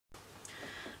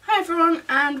everyone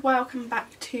and welcome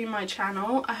back to my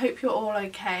channel. I hope you're all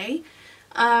okay.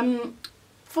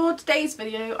 For today's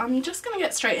video I'm just going to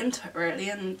get straight into it really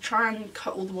and try and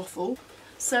cut all the waffle.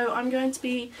 So I'm going to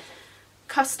be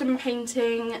custom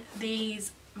painting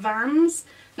these vans.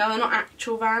 Now they're not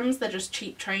actual vans, they're just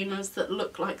cheap trainers that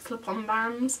look like slip-on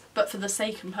vans, but for the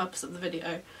sake and purpose of the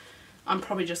video I'm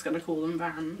probably just going to call them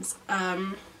vans.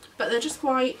 But they're just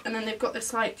white and then they've got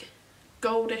this like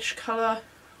goldish colour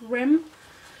rim.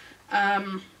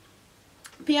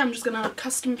 But yeah, I'm just going to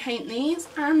custom paint these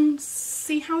and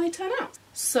see how they turn out.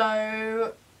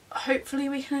 So hopefully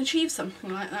we can achieve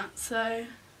something like that, so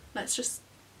let's just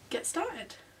get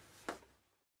started.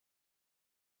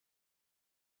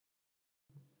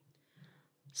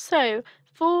 So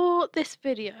for this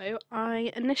video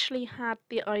I initially had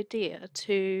the idea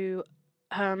to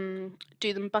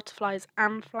do them butterflies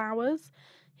and flowers.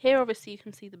 Here obviously you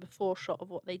can see the before shot of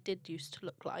what they did used to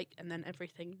look like and then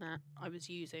everything that I was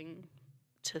using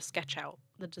to sketch out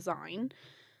the design.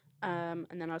 And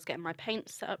then I was getting my paint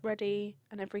set up ready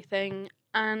and everything,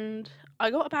 and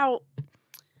I got about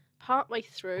partway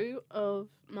through of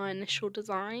my initial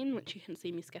design, which you can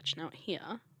see me sketching out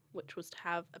here, which was to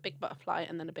have a big butterfly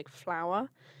and then a big flower.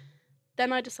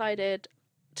 Then I decided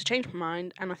to change my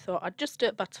mind and I thought I'd just do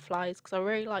it butterflies because I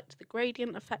really liked the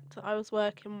gradient effect that I was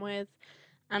working with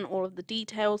and all of the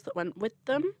details that went with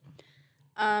them.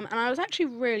 And I was actually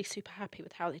really super happy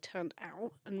with how they turned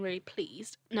out and really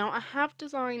pleased. Now I have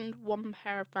designed one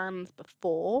pair of vans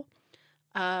before,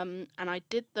 and I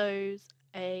did those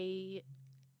a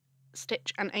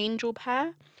Stitch and Angel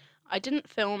pair. I didn't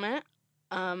film it,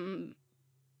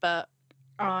 but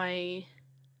I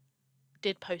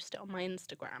did post it on my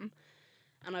Instagram,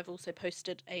 and I've also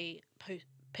posted a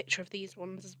picture of these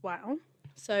ones as well.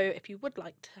 So if you would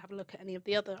like to have a look at any of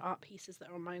the other art pieces that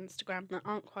are on my Instagram that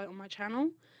aren't quite on my channel,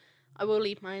 I will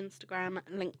leave my Instagram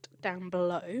linked down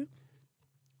below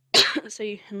so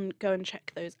you can go and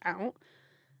check those out.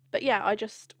 But yeah, I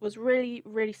just was really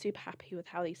super happy with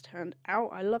how these turned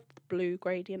out. I loved the blue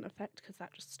gradient effect because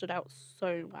that just stood out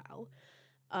so well.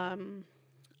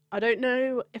 I don't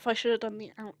know if I should have done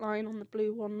the outline on the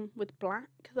blue one with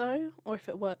black though, or if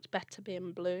it worked better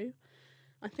being blue.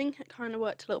 I think it kind of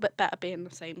worked a little bit better being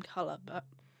the same colour, but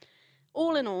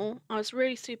all in all, I was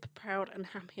really super proud and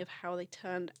happy of how they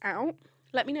turned out.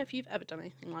 Let me know if you've ever done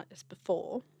anything like this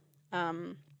before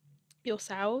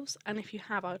yourselves, and if you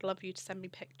have, I would love you to send me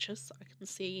pictures so I can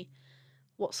see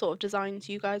what sort of designs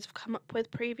you guys have come up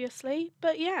with previously.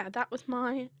 But yeah, that was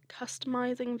my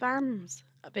customizing vans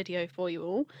video for you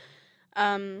all.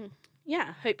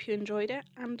 Yeah, hope you enjoyed it,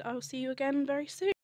 and I'll see you again very soon.